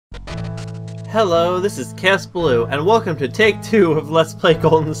Hello, this is Kaosubaloo, and welcome to Take 2 of Let's Play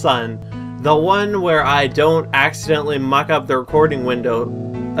Golden Sun, the one where I don't accidentally muck up the recording window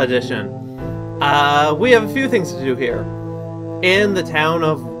edition. We have a few things to do here. In the town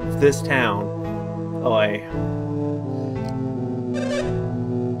of this town. Oi.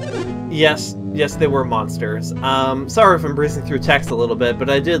 Yes, they were monsters. Sorry if I'm breezing through text a little bit, but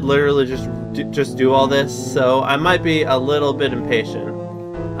I did literally just do all this, so I might be a little bit impatient.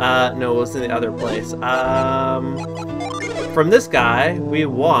 No, it was in the other place. From this guy, we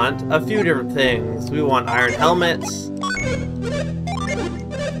want a few different things. We want iron helmets.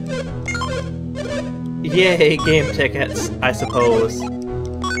 Yay, game tickets, I suppose.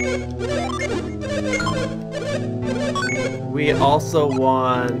 We also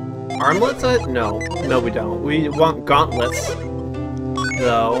want armlets? No, we don't. We want gauntlets,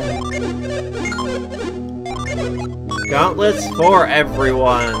 though. Gauntlets for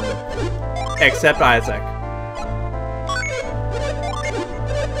everyone, except Isaac.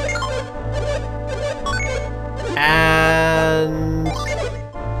 And,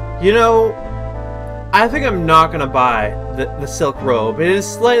 you know, I think I'm not gonna buy the silk robe. It is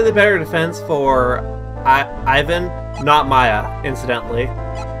slightly better defense for Ivan, not Maya, incidentally.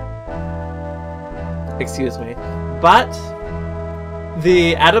 Excuse me. But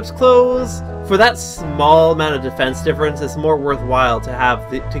the Adept's clothes, for that small amount of defense difference, it's more worthwhile to have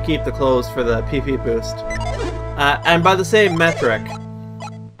to keep the clothes for the PP boost. And by the same metric,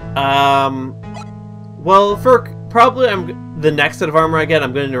 well, probably the next set of armor I get,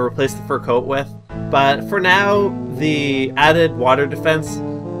 I'm going to replace the fur coat with. But for now, the added water defense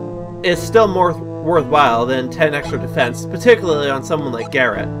is still more worthwhile than 10 extra defense, particularly on someone like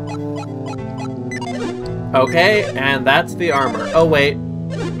Garrett. Okay, and that's the armor. Oh wait.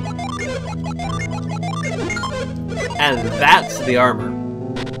 And that's the armor.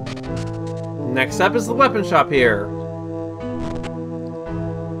 Next up is the weapon shop here.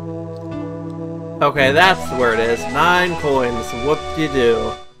 Okay, that's where it is. 9 coins.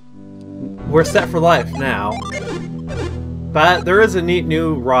 Whoop-de-doo. We're set for life now. But there is a neat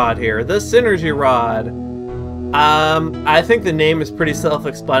new rod here. The Synergy Rod. I think the name is pretty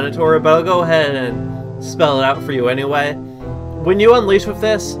self-explanatory, but I'll go ahead and spell it out for you anyway. When you unleash with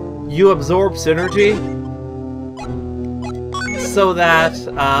this, you absorb synergy. So that,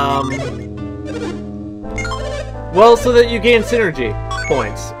 well, so that you gain synergy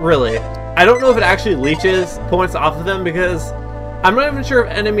points, really. I don't know if it actually leeches points off of them, because I'm not even sure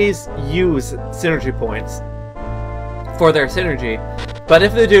if enemies use synergy points for their synergy, but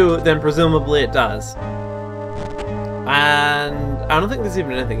if they do, then presumably it does. And I don't think there's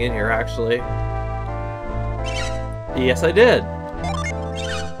even anything in here, actually. Yes, I did.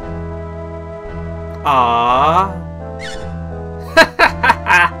 Ah.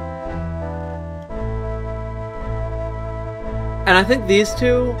 And I think these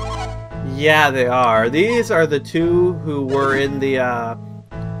two, yeah, they are. These are the two who were in the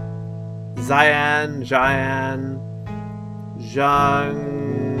Zhang,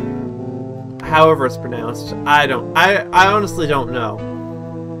 however it's pronounced. I honestly don't know.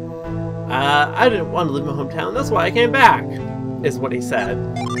 I didn't want to leave my hometown, that's why I came back, is what he said.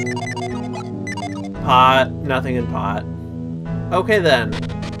 Pot, nothing in pot. Okay then.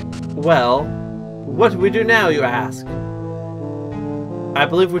 Well, what do we do now, you ask? I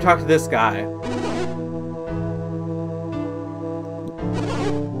believe we talked to this guy.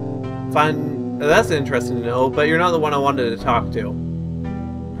 Fine, that's interesting to know, but you're not the one I wanted to talk to.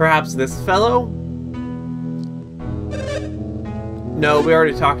 Perhaps this fellow? No, we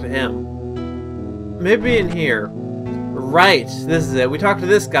already talked to him. Maybe in here. Right, this is it. We talked to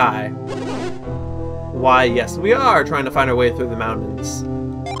this guy. Why, yes, we are trying to find our way through the mountains.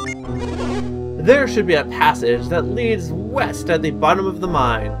 There should be a passage that leads west at the bottom of the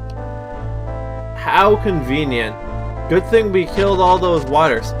mine. How convenient. Good thing we killed all those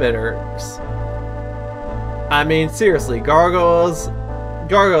water spitters. I mean, seriously, gargoyles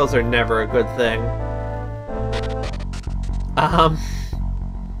are never a good thing.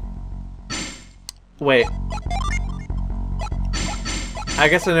 Wait. I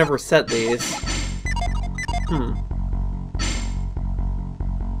guess I never set these.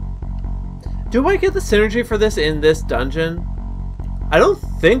 Do I get the synergy for this in this dungeon? I don't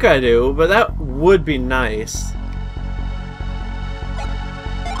think I do, but that would be nice.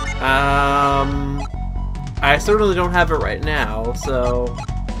 I certainly don't have it right now, so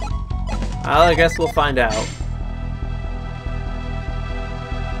I guess we'll find out.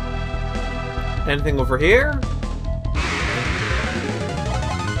 Anything over here?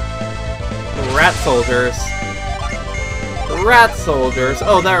 Rat soldiers. rat soldiers.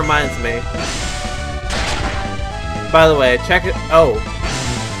 Oh, that reminds me. By the way, check it. Oh.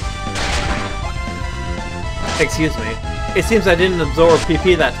 Excuse me. It seems I didn't absorb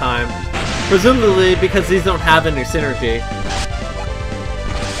PP that time. Presumably because these don't have any synergy.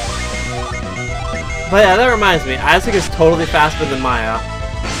 But yeah, that reminds me. Isaac is totally faster than Maya.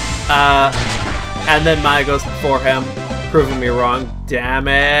 And then Maya goes before him, proving me wrong. Damn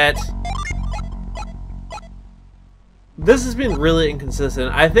it. This has been really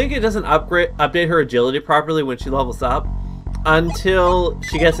inconsistent. I think it doesn't update her agility properly when she levels up until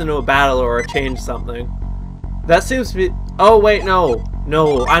she gets into a battle or a change something. That seems to be... Oh, wait, no.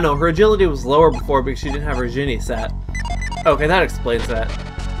 No, I know. Her agility was lower before because she didn't have her Genie set. Okay, that explains it.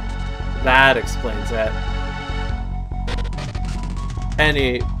 That explains it.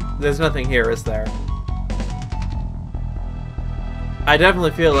 There's nothing here, is there? I definitely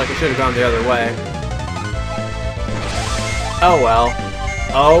feel like I should have gone the other way. Oh well.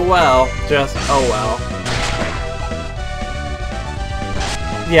 Oh well. Just oh well.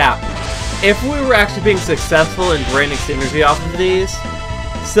 Yeah. If we were actually being successful in draining synergy off of these,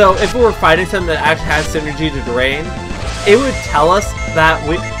 so if we were fighting something that actually has synergy to drain, it would tell us that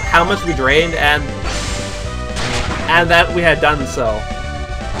how much we drained and that we had done so.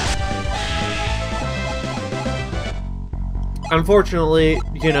 Unfortunately,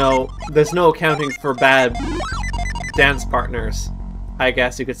 you know, there's no accounting for bad dance partners, I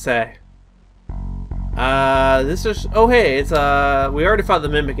guess you could say. This is... Oh, hey, it's, we already fought the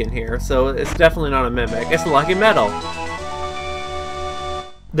Mimic in here, so it's definitely not a Mimic. It's a Lucky Medal.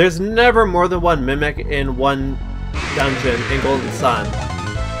 There's never more than one Mimic in one dungeon in Golden Sun.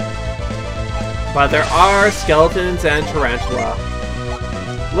 But there are Skeletons and Tarantula.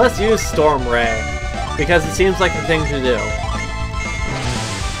 Let's use Storm Ray, because it seems like the thing to do.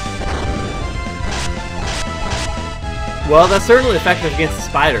 Well, that's certainly effective against the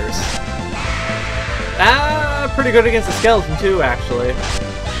spiders. Pretty good against the skeleton too, actually.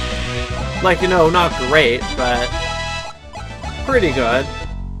 Like, you know, not great, but pretty good.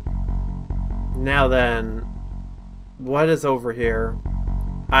 Now then, what is over here?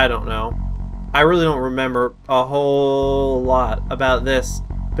 I don't know. I really don't remember a whole lot about this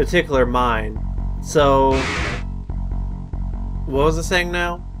particular mine. So, what was I saying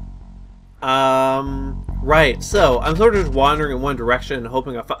now? Right, so, I'm sort of just wandering in one direction and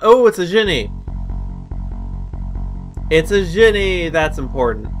hoping I find... Oh, it's a Genie! It's a Genie! That's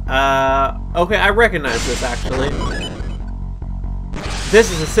important. Okay, I recognize this, actually.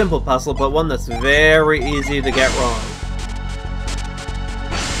 This is a simple puzzle, but one that's very easy to get wrong.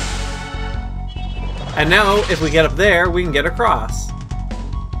 And now, if we get up there, we can get across.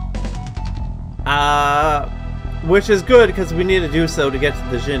 Which is good, because we need to do so to get to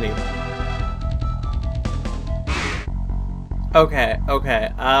the Genie. Okay, okay,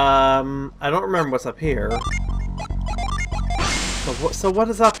 I don't remember what's up here. So what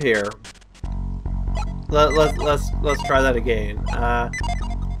is up here? Let's try that again.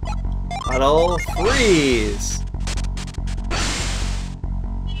 Puddle, freeze!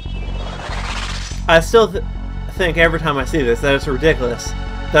 I still think every time I see this that it's ridiculous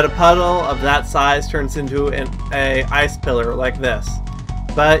that a puddle of that size turns into a ice pillar like this.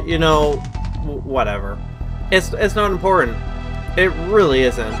 But, you know, whatever. It's not important. It really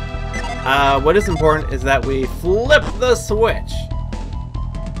isn't. What is important is that we flip the switch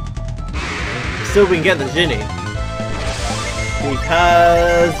so we can get the Genie.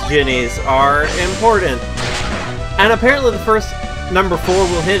 Because Genies are important. And apparently the first number 4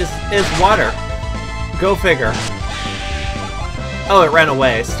 we'll hit is water. Go figure. Oh, it ran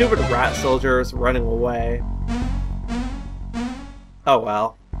away. Stupid rat soldiers running away. Oh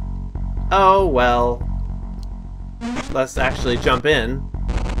well. Oh well. Let's actually jump in.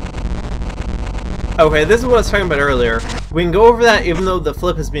 Okay, this is what I was talking about earlier. We can go over that even though the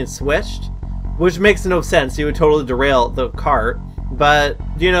flip has been switched, which makes no sense. You would totally derail the cart, but,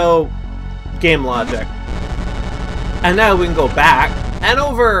 you know, game logic. And now we can go back and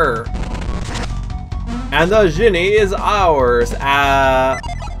over! And the Genie is ours after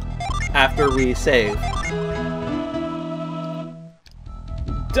we save.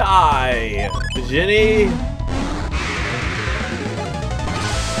 Die, Genie!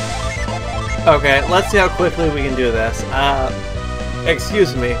 Okay, let's see how quickly we can do this.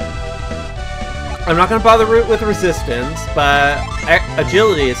 Excuse me. I'm not gonna bother with resistance, but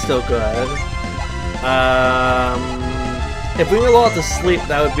agility is still good. If we can lull it to sleep,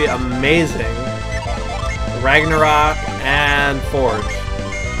 that would be amazing. Ragnarok and Forge.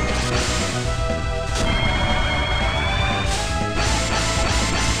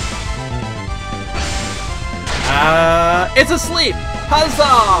 It's asleep!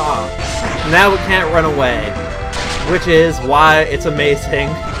 Huzzah! Now it can't run away. Which is why it's amazing.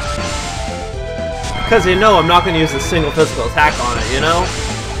 Because you know I'm not going to use a single physical attack on it, you know?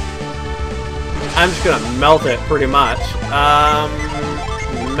 I'm just going to melt it, pretty much.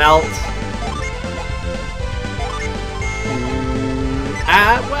 Melt.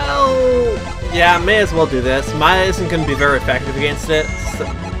 Well... yeah, may as well do this. Maya isn't going to be very effective against it.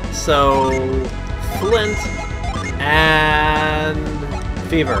 So... Flint. And...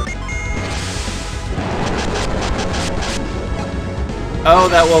 Fever. Oh,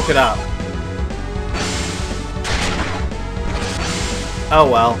 that woke it up. Oh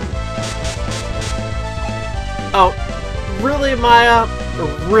well. Oh, really, Maya?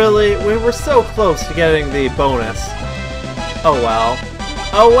 Really? We were so close to getting the bonus. Oh well.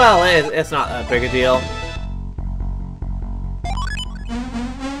 Oh well, it's not that big a deal.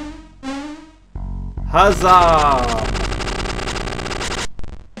 Huzzah!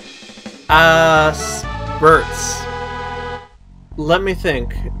 Spurts. Let me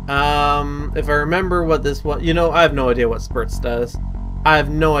think. If I remember what this one... You know, I have no idea what Spurts does. I have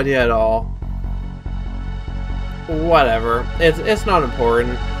no idea at all. Whatever. It's not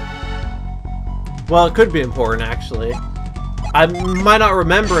important. Well, it could be important, actually. My not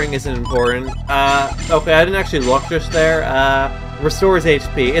remembering isn't important. Okay, I didn't actually look just there. Restores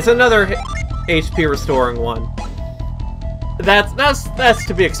HP. It's another HP restoring one. That's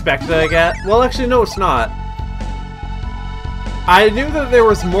to be expected, I guess. Well, actually, no, it's not. I knew that there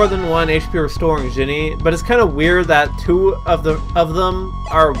was more than one HP restoring Ginny, but it's kind of weird that two of them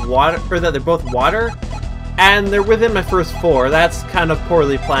are water, or that they're both water, and they're within my first 4. That's kind of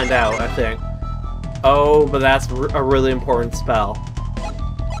poorly planned out, I think. Oh, but that's a really important spell.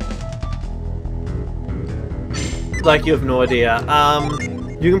 Like you have no idea.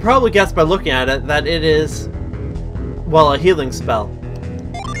 You can probably guess by looking at it that it is, well, a healing spell.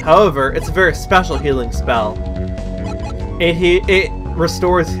 However, it's a very special healing spell. It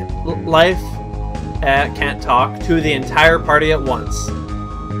restores life, can't talk, to the entire party at once.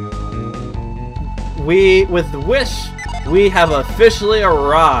 With the wish, we have officially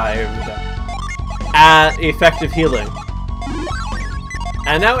arrived at effective healing.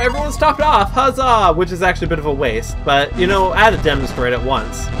 And now everyone's topped off, huzzah! Which is actually a bit of a waste, but, you know, I had to demonstrate it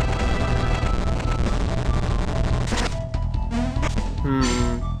once.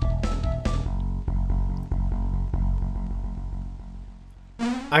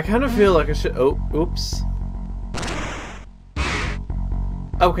 I kind of feel like I should... Oh, oops.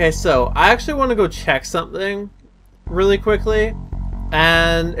 Okay, so I actually want to go check something really quickly,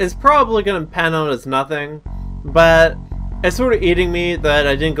 and it's probably going to pan out as nothing, but it's sort of eating me that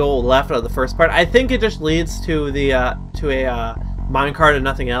I didn't go left out of the first part. I think it just leads to the to a minecart and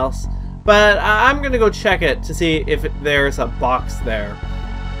nothing else, but I'm going to go check it to see if there's a box there,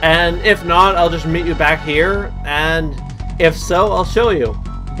 and if not, I'll just meet you back here, and if so, I'll show you.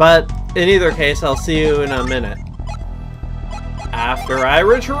 But in either case, I'll see you in a minute. After I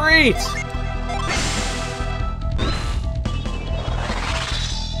retreat!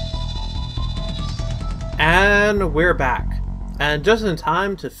 And we're back. And just in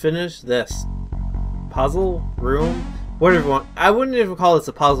time to finish this puzzle, room, whatever you want. I wouldn't even call this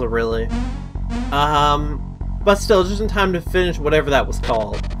a puzzle, really. But still, just in time to finish whatever that was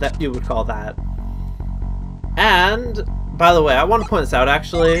called. That you would call that. And... by the way, I want to point this out,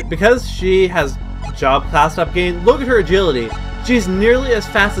 actually. Because she has job class up gain, look at her agility. She's nearly as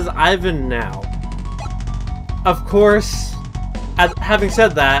fast as Ivan now. Of course, having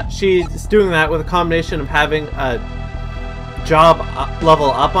said that, she's doing that with a combination of having a job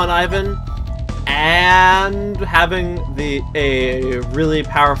level up on Ivan and having a really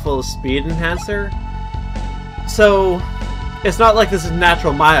powerful speed enhancer. So, it's not like this is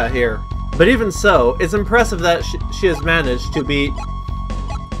natural Maya here. But even so, it's impressive that she has managed to be,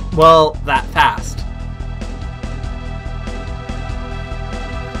 well, that fast.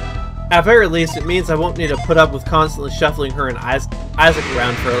 At very least, it means I won't need to put up with constantly shuffling her and Isaac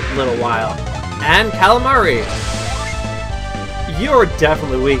around for a little while. And Calamari! You're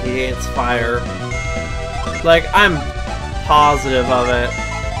definitely weak against fire. Like, I'm positive of it.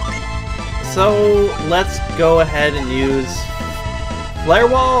 So, let's go ahead and use Flare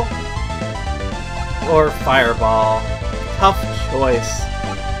Wall? Or Fireball. Tough choice.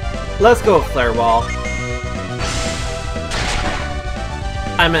 Let's go with Flare Ball.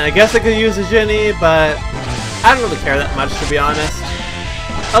 I mean, I guess I could use a Ginny, but I don't really care that much, to be honest.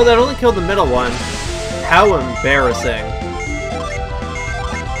 Oh, that only killed the middle one. How embarrassing.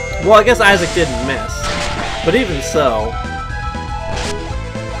 Well, I guess Isaac didn't miss. But even so.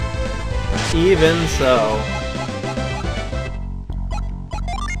 Even so.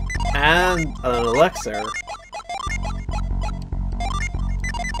 And an elixir.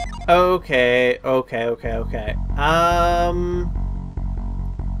 Okay.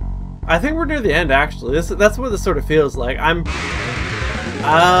 I think we're near the end, actually. That's what this sort of feels like. Let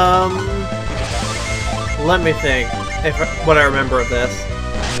me think what I remember of this.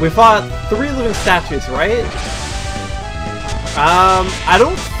 We fought 3 living statues, right? I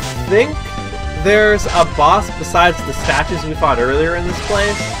don't think there's a boss besides the statues we fought earlier in this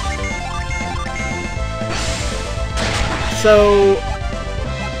place. So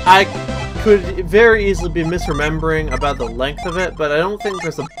I could very easily be misremembering about the length of it, but I don't think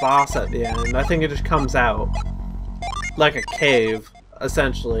there's a boss at the end. I think it just comes out like a cave,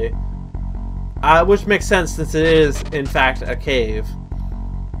 essentially. Which makes sense since it is, in fact, a cave.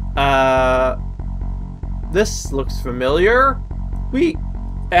 This looks familiar.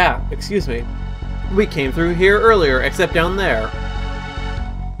 Excuse me. We came through here earlier, except down there.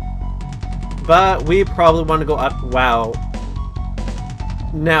 But we probably want to go up. Wow.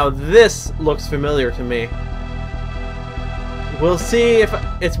 Now this looks familiar to me. We'll see if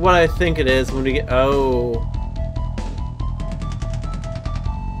it's what I think it is when we get... Oh.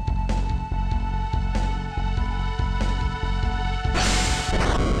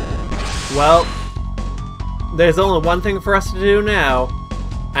 Well, there's only one thing for us to do now,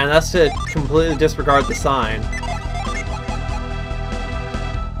 and that's to completely disregard the sign.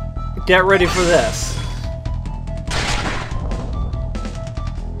 Get ready for this.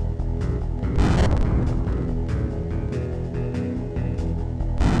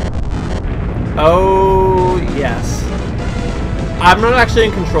 Oh, yes. I'm not actually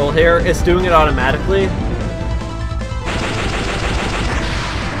in control here, it's doing it automatically.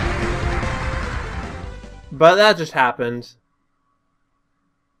 But that just happened.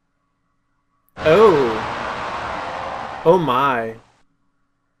 Oh. Oh my.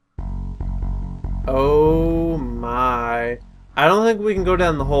 Oh my. I don't think we can go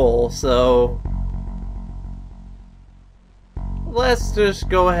down the hole, so... let's just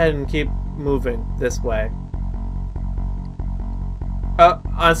go ahead and keep moving this way.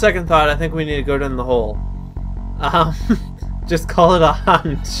 On second thought, I think we need to go down the hole. Just call it a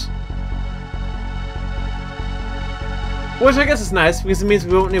hunch. Which I guess is nice, because it means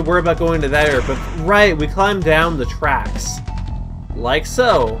we won't need to worry about going to there, but right, we climb down the tracks. Like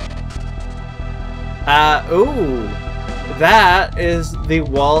so. Ooh. That is the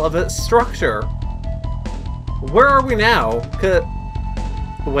wall of its structure. Where are we now?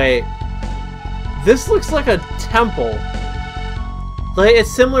 Wait. This looks like a temple. Like, it's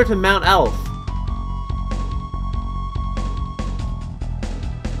similar to Mount Elf.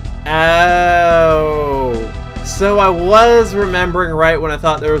 Oh. So I was remembering right when I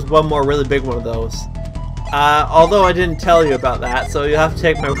thought there was one more really big one of those. Although I didn't tell you about that, so you'll have to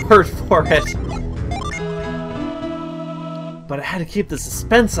take my word for it. But I had to keep the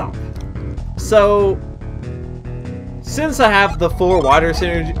suspense up. So, since I have the 4 water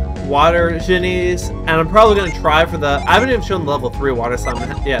genies, and I'm probably going to try for the... I haven't even shown the level 3 water summon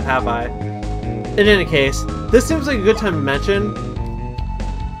yet, have I? In any case, this seems like a good time to mention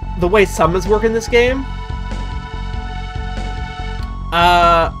the way summons work in this game.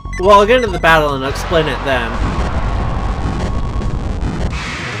 Well, I'll get into the battle and I'll explain it then.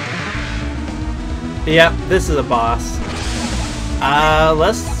 Yep, this is a boss.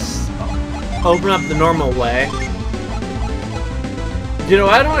 Let's open up the normal way. You know,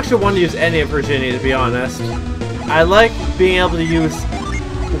 I don't actually want to use any of her genie, to be honest. I like being able to use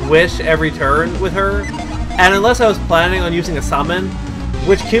Wish every turn with her, and unless I was planning on using a summon,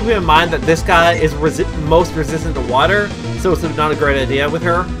 which keep in mind that this guy is most resistant to water, so it's not a great idea with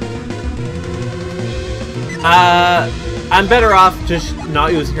her. I'm better off just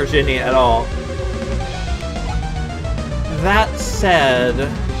not using her genie at all. That said,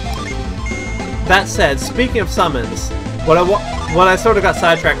 speaking of summons, what I sort of got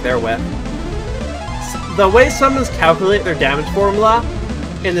sidetracked there with, the way summons calculate their damage formula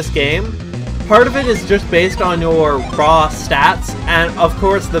in this game, part of it is just based on your raw stats, and of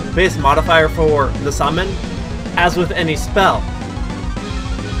course the base modifier for the summon, as with any spell.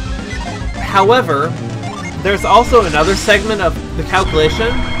 However, there's also another segment of the calculation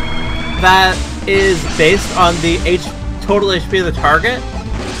that is based on the total HP of the target,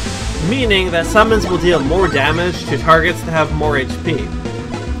 meaning that summons will deal more damage to targets that have more HP.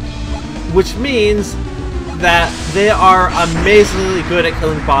 Which means that they are amazingly good at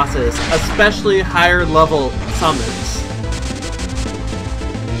killing bosses, especially higher level summons.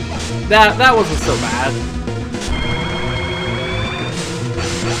 That wasn't so bad.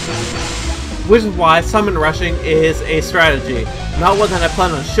 Which is why summon rushing is a strategy. Not one that I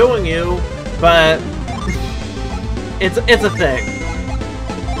plan on showing you, but it's a thing.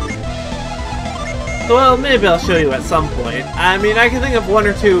 Well, maybe I'll show you at some point. I mean, I can think of 1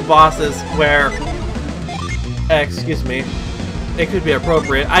 or 2 bosses where... excuse me. It could be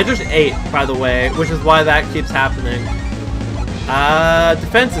appropriate. I just ate, by the way, which is why that keeps happening.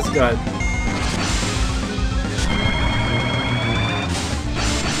 Defense is good.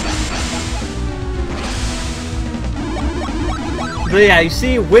 But yeah, you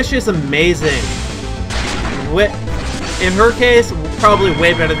see, Wish is amazing. In her case, probably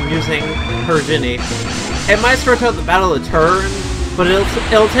way better than using her Ginny. It might start out the battle a turn, but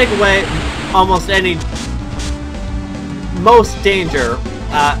it'll take away almost any... most danger,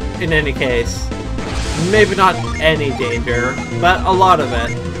 in any case. Maybe not any danger, but a lot of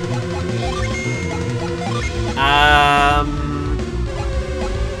it.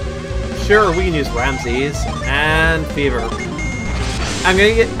 Sure, we can use Ramses and Fever. I'm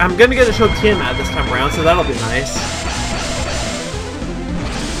gonna get to show Tiamat this time around, so that'll be nice.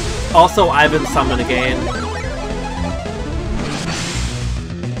 Also, Ivan summon again.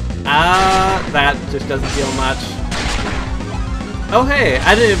 That just doesn't feel much. Oh hey,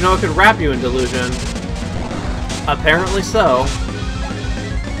 I didn't even know I could wrap you in Delusion. Apparently so.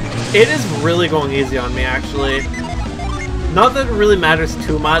 It is really going easy on me, actually. Not that it really matters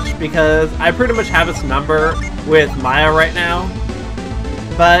too much, because I pretty much have its number with Maya right now.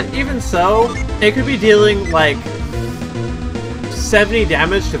 But even so, it could be dealing like 70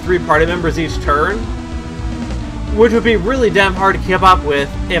 damage to 3 party members each turn, which would be really damn hard to keep up with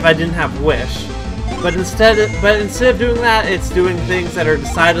if I didn't have Wish. But instead of doing that, it's doing things that are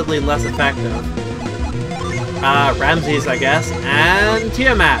decidedly less effective. Ramses, I guess, and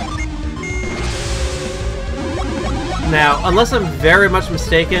Tiamat. Now, unless I'm very much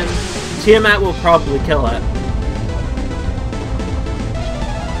mistaken, Tiamat will probably kill it.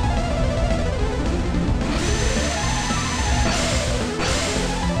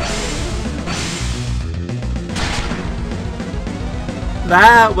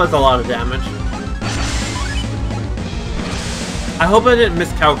 That was a lot of damage. I hope I didn't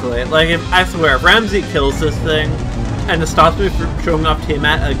miscalculate. Like, I swear, if Ramsey kills this thing, and it stops me from showing off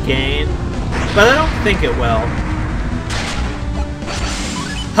Tiamat again, but I don't think it will.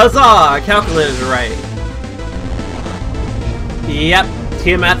 Huzzah! I calculated it right. Yep,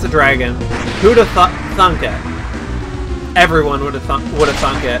 Tiamat's a dragon. Who'd have thunk it? Everyone would have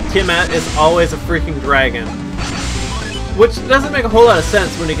thunk it. Tiamat is always a freaking dragon. Which doesn't make a whole lot of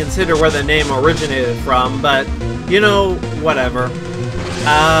sense when you consider where the name originated from, but, you know, whatever.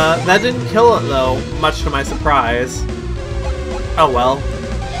 That didn't kill it, though, much to my surprise. Oh well.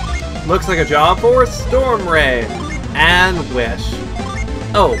 Looks like a job for Storm Ray and Wish.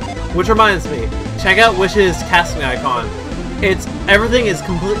 Oh, which reminds me, check out Wish's casting icon. Everything is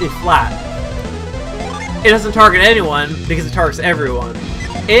completely flat. It doesn't target anyone, because it targets everyone.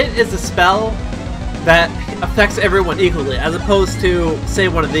 It is a spell that affects everyone equally, as opposed to, say,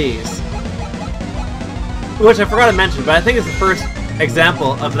 one of these. Which I forgot to mention, but I think it's the first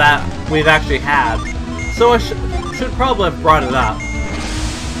example of that we've actually had. So I should probably have brought it up.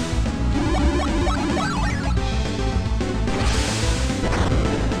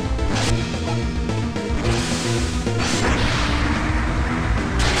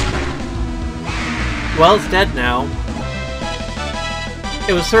 Well, it's dead now.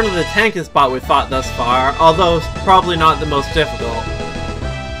 It was certainly the tankiest bot we've fought thus far, although probably not the most difficult.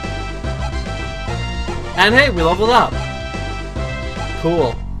 And hey, we leveled up!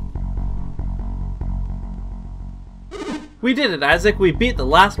 Cool. We did it, Isaac! We beat the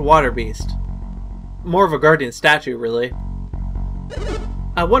last water beast. More of a guardian statue, really.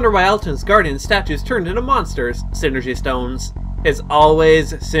 I wonder why Elton's guardian statues turned into monsters. Synergy stones. It's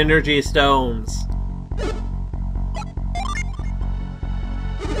always synergy stones.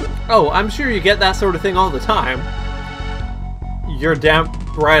 Oh, I'm sure you get that sort of thing all the time. You're damn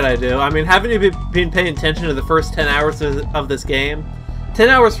right I do. I mean, haven't you been paying attention to the first 10 hours of this game? 10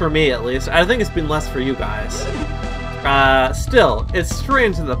 hours for me, at least. I think it's been less for you guys. Still, it's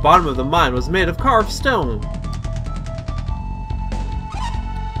strange that the bottom of the mine was made of carved stone.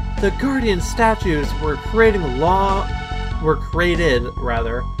 The guardian statues were created long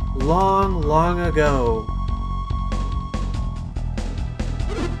ago.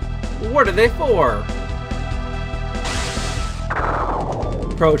 What are they for?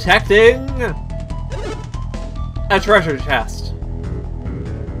 Protecting a treasure chest.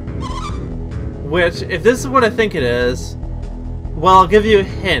 Which, if this is what I think it is, well, I'll give you a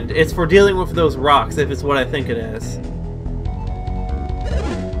hint. It's for dealing with those rocks, if it's what I think it is.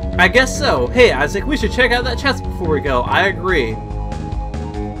 I guess so. Hey, Isaac, we should check out that chest before we go. I agree.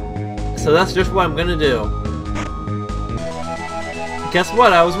 so that's just what I'm gonna do. Guess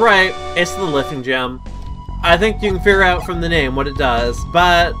what? I was right. It's the lifting gem. I think you can figure out from the name what it does,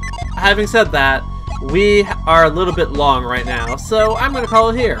 but having said that, we are a little bit long right now, so I'm gonna call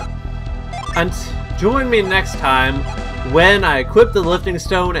it here. And join me next time when I equip the lifting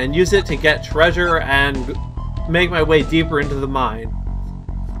stone and use it to get treasure and make my way deeper into the mine.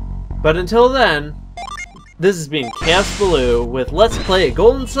 But until then, this has been Kaosubaloo with Let's Play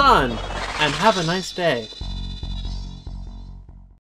Golden Sun, and have a nice day.